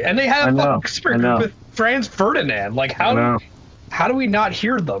 apparently. And they have a super group with Franz Ferdinand. Like, how do we not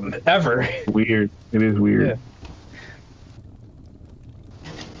hear them, ever? Weird. It is weird.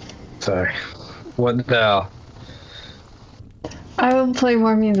 Yeah. Sorry. What now? I will play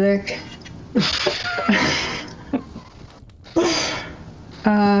more music.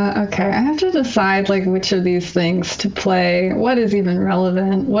 Okay, I have to decide which of these things to play. What is even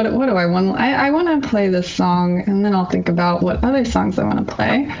relevant? What do I want? I want to play this song, and then I'll think about what other songs I want to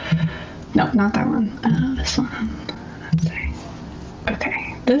play. No, not that one. This one. Let's see.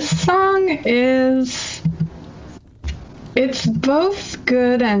 Okay, this song it's both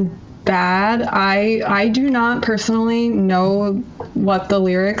good and bad. I do not personally know what the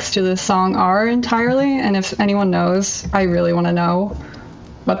lyrics to this song are entirely, and if anyone knows, I really want to know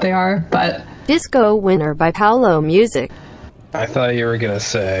what they are. But Disco Winner by Paolo Music. I thought you were gonna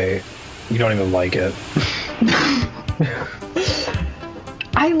say you don't even like it.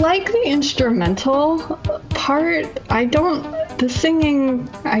 I like the instrumental part. The singing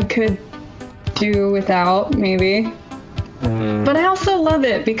I could do without, maybe. But I also love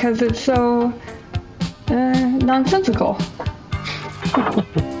it because it's so nonsensical.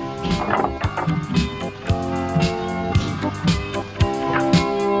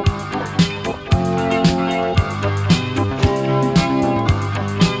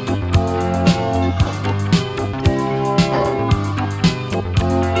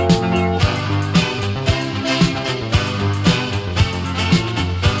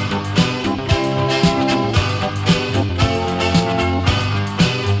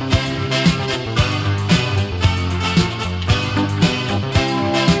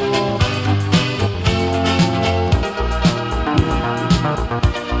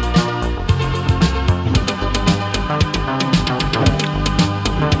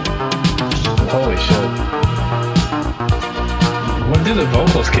 Holy shit. When do the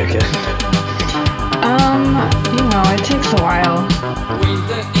vocals kick in? It takes a while.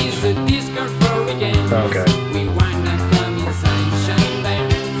 Okay.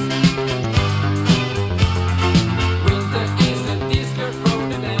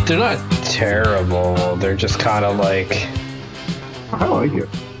 They're not terrible. They're just kind of like... I like it.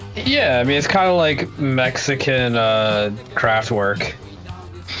 Yeah, I mean, it's kind of like Mexican Kraftwerk.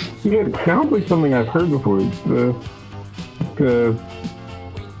 Yeah, it sounds like something I've heard before. The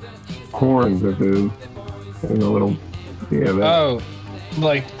horns at the little... Yeah, Oh,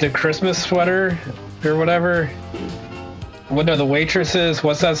 like the Christmas sweater or whatever? Well, no, the waitresses.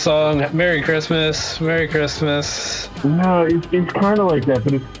 What's that song? Merry Christmas, Merry Christmas. No, it's kind of like that,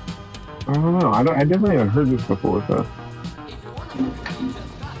 but it's... I don't know. I definitely haven't heard this before, so...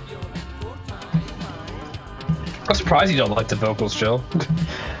 I'm surprised you don't like the vocals, Jill.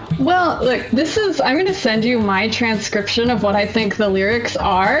 Well, look, I'm going to send you my transcription of what I think the lyrics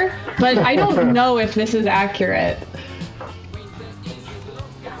are, but I don't know if this is accurate.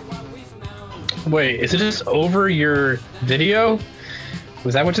 Wait, is it just over your video?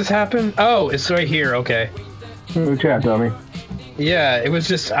 Was that what just happened? Oh, it's right here, okay. In the chat, dummy. Yeah, it was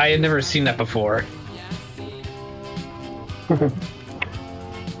just, I had never seen that before.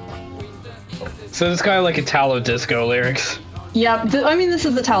 So it's kind of like Italo disco lyrics. Yep, this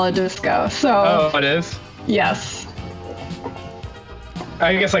is Italo disco, so... Oh, it is? Yes.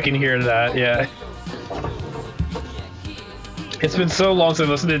 I guess I can hear that, yeah. It's been so long since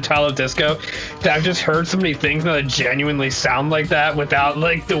I listened to Italo disco that I've just heard so many things that genuinely sound like that without,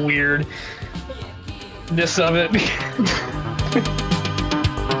 like, the weirdness of it.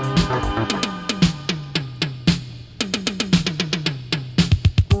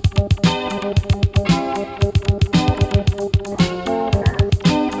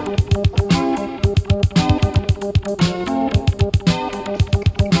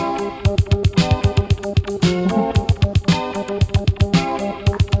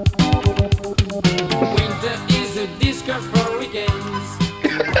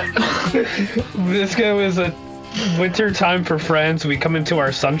 Disco is a winter time for friends. We come into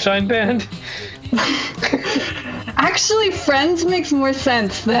our sunshine band. Actually, Friends makes more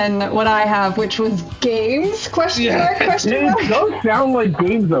sense than what I have, which was games? Question mark? Question mark? It does sound like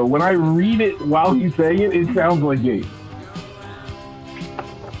games, though. When I read it while he's saying it, it sounds like games.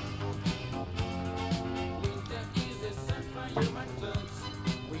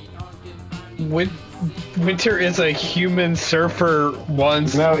 Winter is a human surfer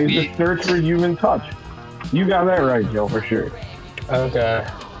once. No, it's a search for human touch. You got that right, Joe, for sure. Okay.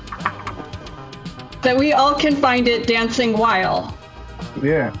 That we all can find it dancing while.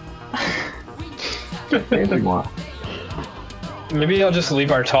 Yeah. Dancing while. Maybe I'll just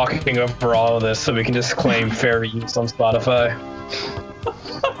leave our talking over all of this so we can just claim fair use on Spotify.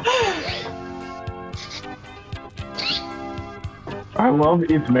 I love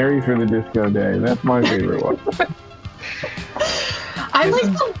It's Merry for the Disco Day. That's my favorite one. I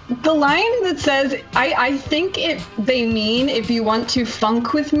like the line that says, I think they mean if you want to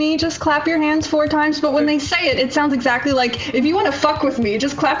funk with me, just clap your hands 4 times. But when they say it, it sounds exactly like, if you want to fuck with me,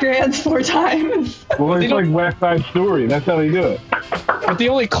 just clap your hands 4 times. Well, it's like West Side Story. That's how they do it. But they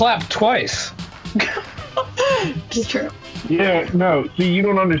only clap twice. It's true. Yeah, no. See, you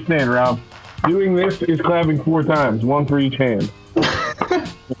don't understand, Rob. Doing this is clapping 4 times, 1 for each hand.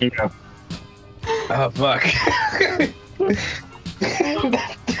 Yeah. Oh, fuck.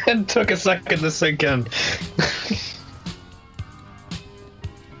 That took a second to sink in.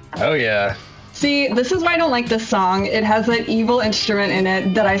 Oh, yeah. See, this is why I don't like this song. It has that evil instrument in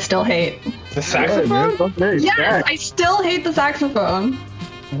it that I still hate. The saxophone? Yes, I still hate the saxophone.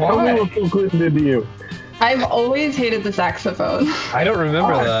 Why? What Phil Clinton did to you? I've always hated the saxophone. I don't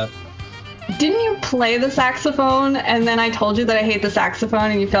remember that. Didn't you play the saxophone and then I told you that I hate the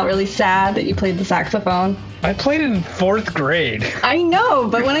saxophone and you felt really sad that you played the saxophone? I played it in 4th grade. I know,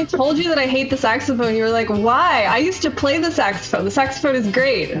 but when I told you that I hate the saxophone, you were like, why? I used to play the saxophone. The saxophone is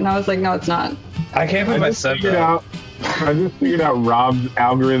great. And I was like, no, it's not. I can't believe I said that. I just figured out Rob's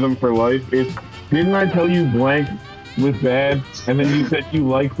algorithm for life. Didn't I tell you blank was bad, and then you said you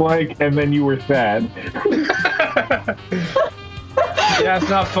like blank, and then you were sad? Yeah, it's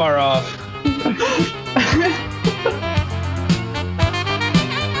not far off.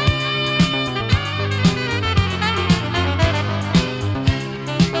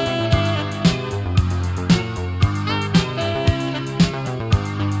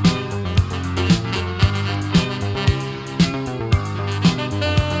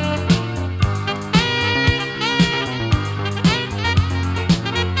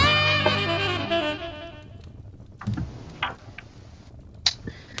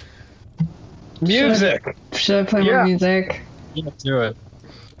 Music. Should I play more music? Yeah, do it.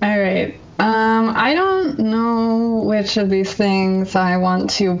 All right. I don't know which of these things I want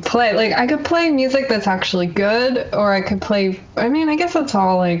to play. Like, I could play music that's actually good, or I could play. I mean, I guess it's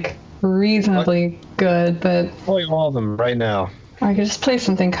all like reasonably good, but play all of them right now. I could just play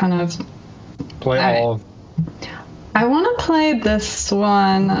something kind of. Play all of. I want to play this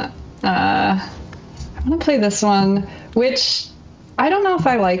one. I want to play this one, which I don't know if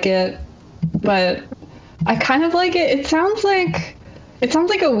I like it, but I kind of like it. It sounds like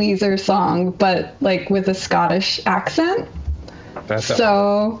a Weezer song, but like with a Scottish accent.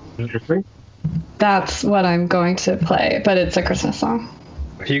 So interesting. That's what I'm going to play, but it's a Christmas song.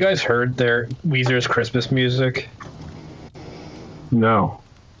 Have you guys heard their Weezer's Christmas music? No.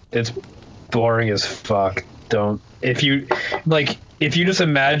 It's boring as fuck. Don't. If you just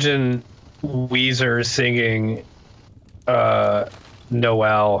imagine Weezer singing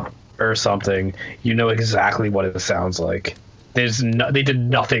Noel or something, you know exactly what it sounds like. They did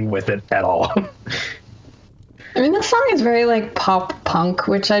nothing with it at all. I mean, this song is very like pop punk,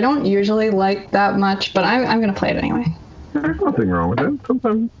 which I don't usually like that much, but I'm gonna play it anyway. There's nothing wrong with it.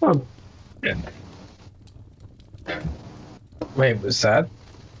 Sometimes it's fun. Yeah. Wait, was that?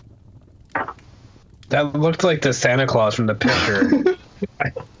 That looked like the Santa Claus from the picture.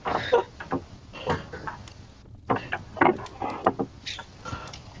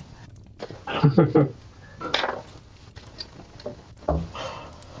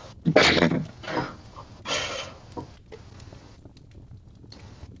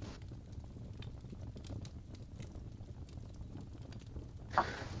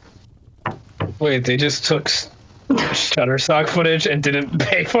 Wait, they just took Shutterstock footage and didn't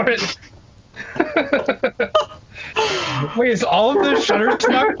pay for it? Wait, is all of this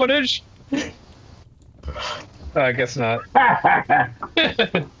Shutterstock footage? Oh, I guess not.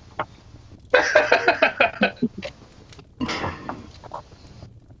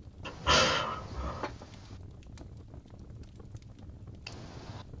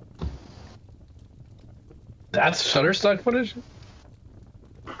 That's Shutterstock footage?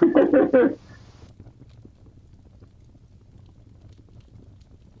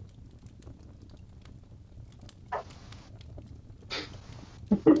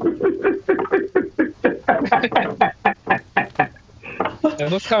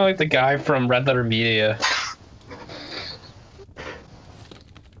 It looks kind of like the guy from Red Letter Media.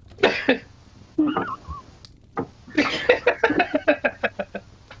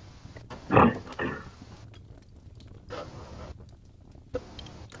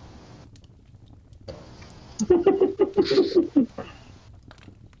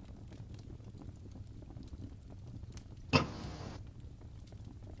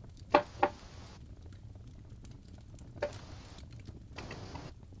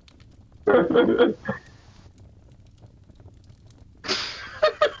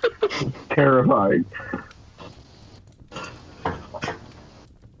 Terrifying.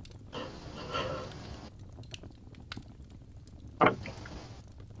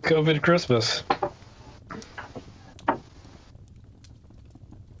 COVID Christmas.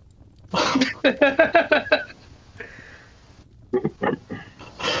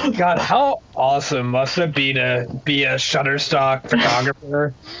 God, how awesome must it be to be a Shutterstock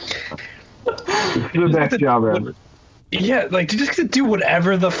photographer? It's the best job ever. Yeah, like to just do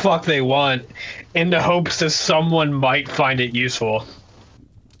whatever the fuck they want in the hopes that someone might find it useful.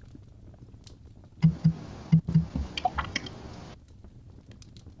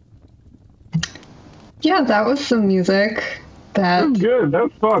 Yeah, that was some music that was good. That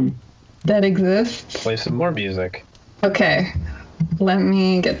was fun. That exists. Play some more music. Okay, let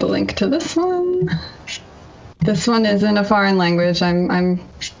me get the link to this one. This one is in a foreign language. I'm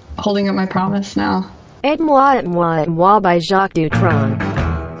holding up my promise now. Aide-moi by Jacques Dutronc.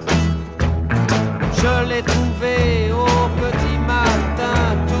 Je l'ai trouvé au petit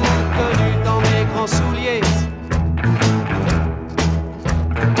matin, tout nu dans mes grands souliers.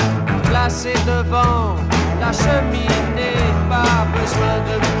 Placé devant la cheminée, pas besoin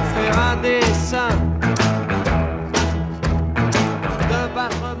de nous faire un dessin. De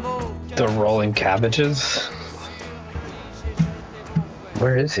battre mon cœur. The Rolling Cabbages?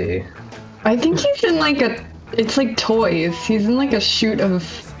 Where is he? I think he's in like it's like toys. He's in like a shoot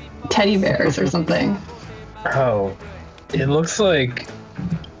of teddy bears or something. Oh, it looks like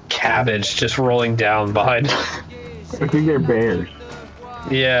cabbage just rolling down behind. I think they're bears.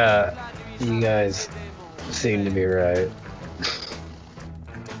 Yeah, you guys seem to be right.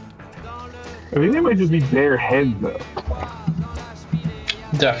 I think they might just be bear heads though.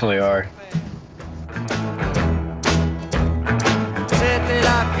 Definitely are. C'était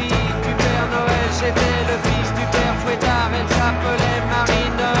la fille du Père Noël, j'étais le fils du Père Fouettard. Elle s'appelait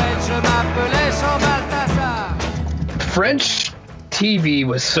Marie-Noël, je m'appelais Jean Balthazar. French TV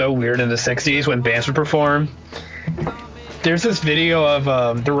was so weird in the 60s when bands would perform. There's this video of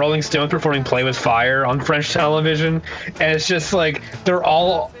the Rolling Stones performing Play With Fire on French television, and it's just like they're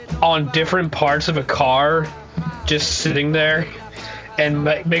all on different parts of a car just sitting there, and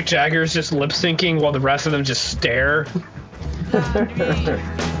Mick Jagger's just lip syncing while the rest of them just stare.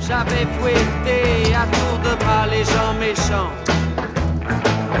 J'avais fouetté à tour de bras les gens méchants.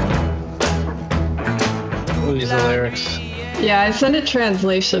 Ooh, these are the lyrics. Yeah, I sent a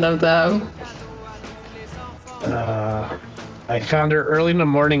translation of them. I found her early in the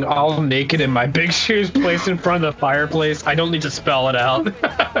morning, all naked in my big shoes placed in front of the fireplace. I don't need to spell it out.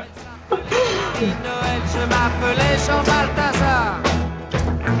 Noël, je m'appelais Jean Balthazar.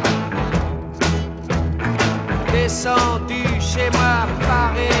 Descendu chez moi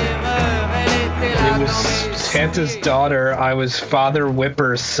par erreur, elle était là It dans was mes Santa's daughter. I was Father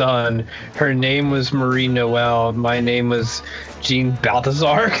Whipper's son. Her name was Marie Noel. My name was Jean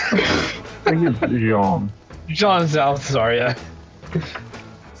Balthazar. I think it's Jean. John Balthazar, yeah.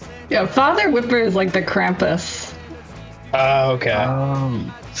 Yeah, Father Whipper is like the Krampus. Oh, okay.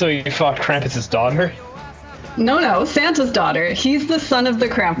 So you fucked Krampus's daughter? No, Santa's daughter. He's the son of the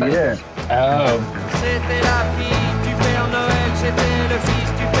Krampus. Yeah. Oh. C'était la fille du Père Noël, j'étais le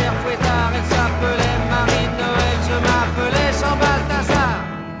fils du Père Fouettard. Elle s'appelait Marie-Noël, je m'appelais Jean Balthazar.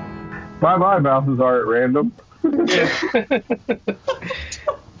 Bye-bye, Balthazar at random.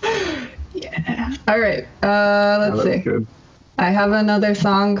 Yeah. All right. Let's see. Good. I have another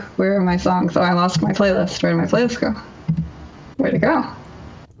song. Where are my songs? Oh, I lost my playlist. Where did my playlist go? Where'd it go?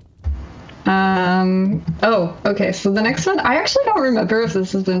 Oh, okay. So the next one, I actually don't remember if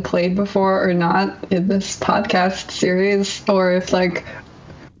this has been played before or not in this podcast series, or if like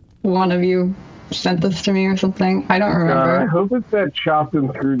one of you sent this to me or something. I don't God, I remember. hope it's that chopped and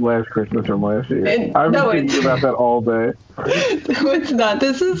screwed Last Christmas from last year. I've been No, thinking about that all day. No, it's not.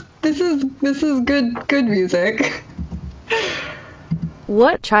 This is good music.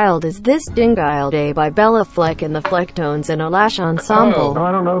 What Child Is This? Dingile Day by Bella Fleck and the Flecktones and Alash Ensemble.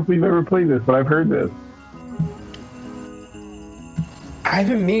 I don't know if we've ever played this, but I've heard this. I've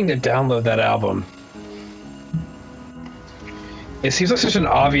been meaning to download that album. It seems like such an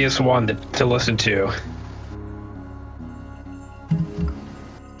obvious one to listen to.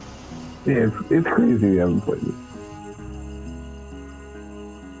 Yeah, it's crazy we haven't played this.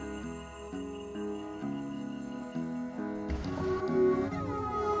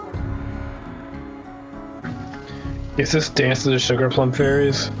 Is this Dance to the Sugar Plum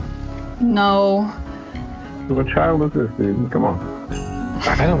Fairies? No. What child is this, dude? Come on.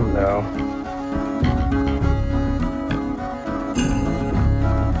 I don't know.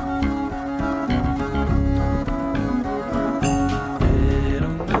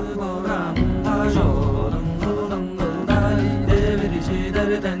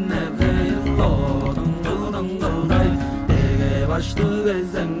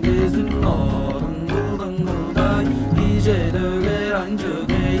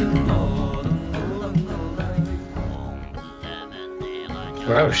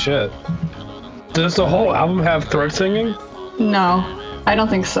 Oh shit. Does the whole album have throat singing? No, I don't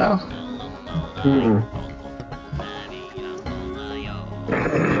think so. Mm-mm.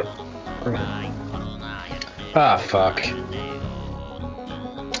 Ah, fuck.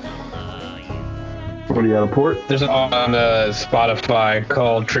 What do you got, a port? There's on Spotify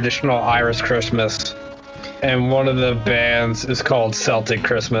called Traditional Irish Christmas, and one of the bands is called Celtic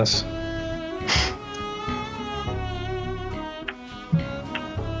Christmas.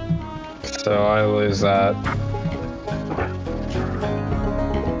 So I lose that.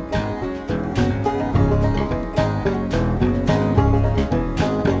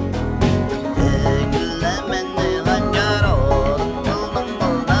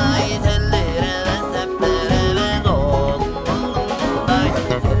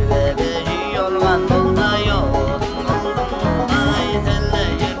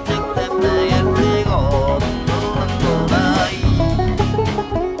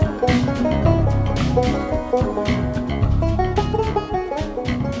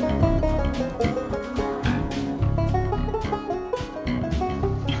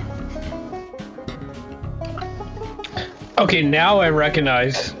 Okay, now I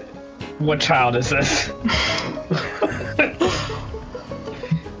recognize what child is this.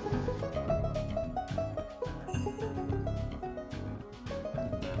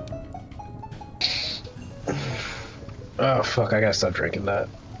 Oh fuck, I gotta stop drinking that.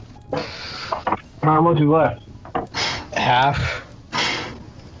 How much is left? Half.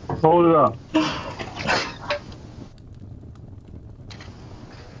 Hold it up.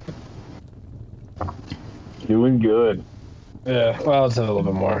 Doing good. Yeah, well, let's have a little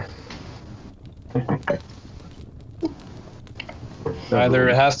bit more. Either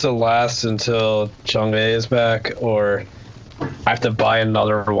it has to last until Chang'e is back, or I have to buy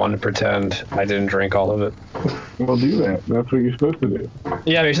another one to pretend I didn't drink all of it. Well, do that. That's what you're supposed to do.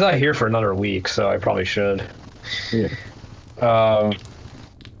 Yeah, I mean, he's not here for another week, so I probably should. Yeah.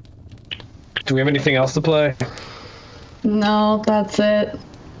 Do we have anything else to play? No, that's it.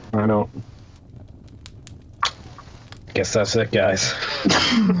 I know. Guess that's it, guys.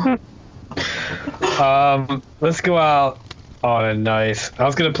 Let's go out on a nice... I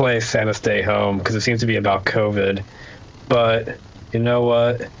was going to play Santa Stay Home because it seems to be about COVID, but you know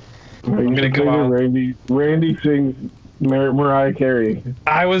what? I'm going to go out... Randy sings Mariah Carey.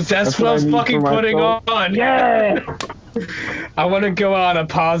 That's what I was fucking putting on. Yeah! I want to go on a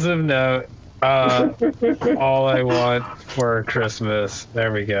positive note. All I want for Christmas.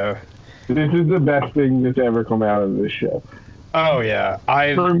 There we go. This is the best thing that's ever come out of this show. Oh yeah,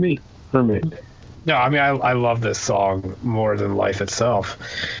 For me. No, I mean I love this song more than life itself.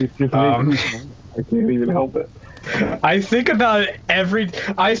 It just makes me smile. I can't even help it. I think about it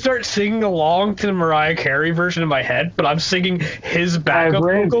I start singing along to the Mariah Carey version in my head, but I'm singing his backup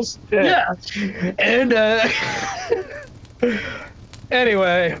vocals. Yeah. And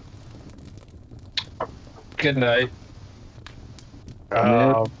anyway, good night.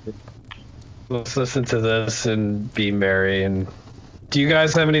 Let's listen to this and be merry. And do you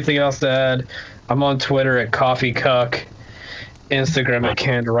guys have anything else to add? I'm on Twitter at Coffee Cuck, Instagram at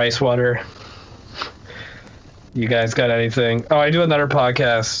Canned Rice Water. You guys got anything? Oh, I do another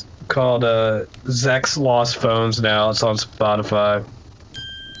podcast called Zek's Lost Phones now. It's on Spotify.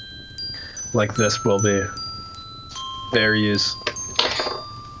 Like this will be. Fair use.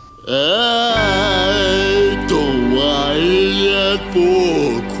 I don't want it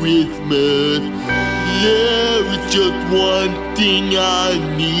for Christmas. There is just one thing I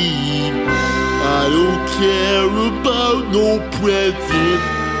need. I don't care about no presents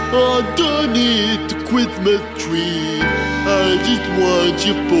underneath the Christmas tree. I just want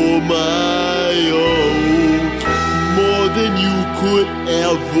you for my own, more than you could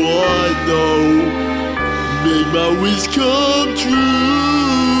ever know. Make my wish come true.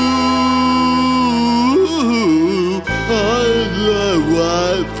 All I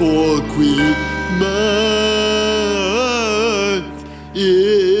want for Christmas is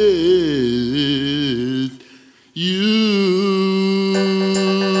you.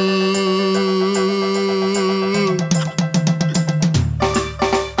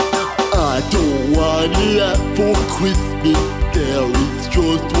 For Christmas, there is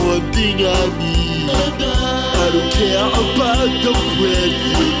just one thing I need. I don't care about the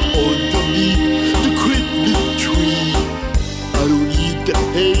presents underneath the Christmas tree. I don't need to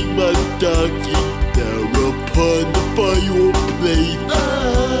hang my stocking there upon the fireplace.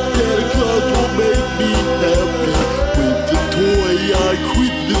 Santa Claus will make me happy with the toy on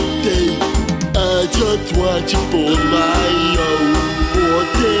Christmas Day. I just want you for my own, more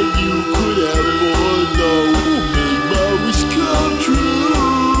than you could ever know. Make my wish come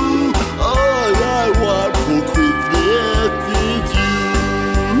true. All I want for Christmas is you,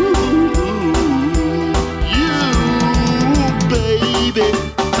 baby.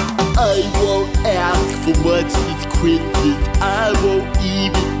 I won't ask for much this Christmas. I won't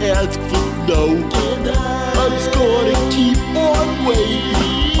even ask for snow. I'm just gonna keep on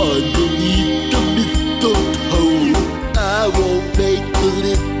waiting underneath the mistletoe. I won't make the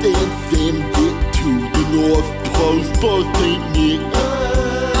list and send it to the North Post for St. Nick.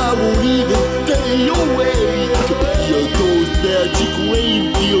 I won't even stay away to hear those magic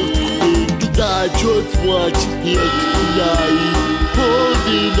reindeers squeak. 'Cause I just want you here tonight,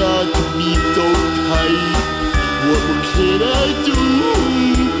 holding on to me so tight. What more can I do?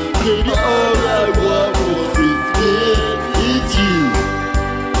 Baby, all I want for Christmas is you.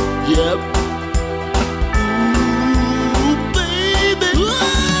 Yep.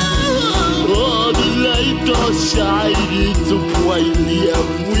 All the lights are shining so brightly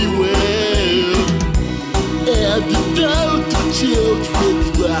everywhere, and the sound of children's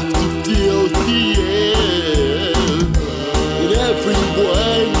laughter fills the air. And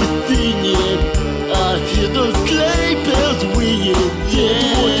everyone is singing, I hear those sleigh bells ringing. Yeah,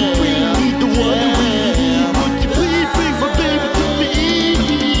 won't you bring me the one I really need? Won't you please bring my baby to me?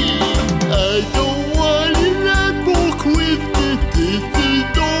 I don't want it not for Christmas. This is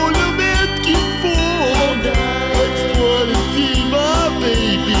all I'm asking for. I just wanna see my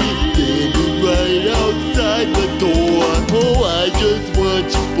baby standing right outside my door. Oh, I just want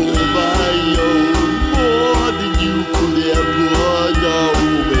you for my own, more than you could ever know.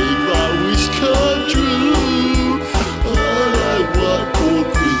 Make my wish come true. All I want for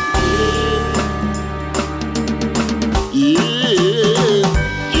Christmas, yeah.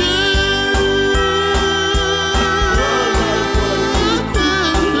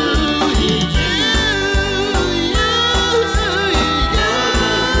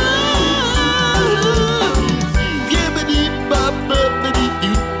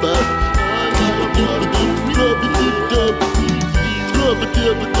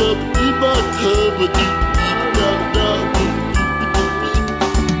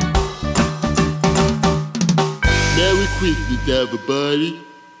 Merry Christmas, everybody.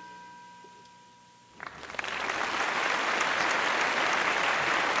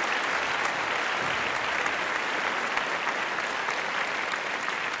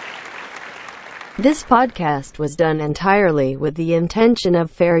 This podcast was done entirely with the intention of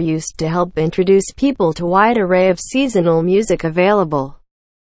fair use to help introduce people to wide array of seasonal music available.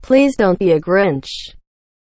 Please don't be a Grinch.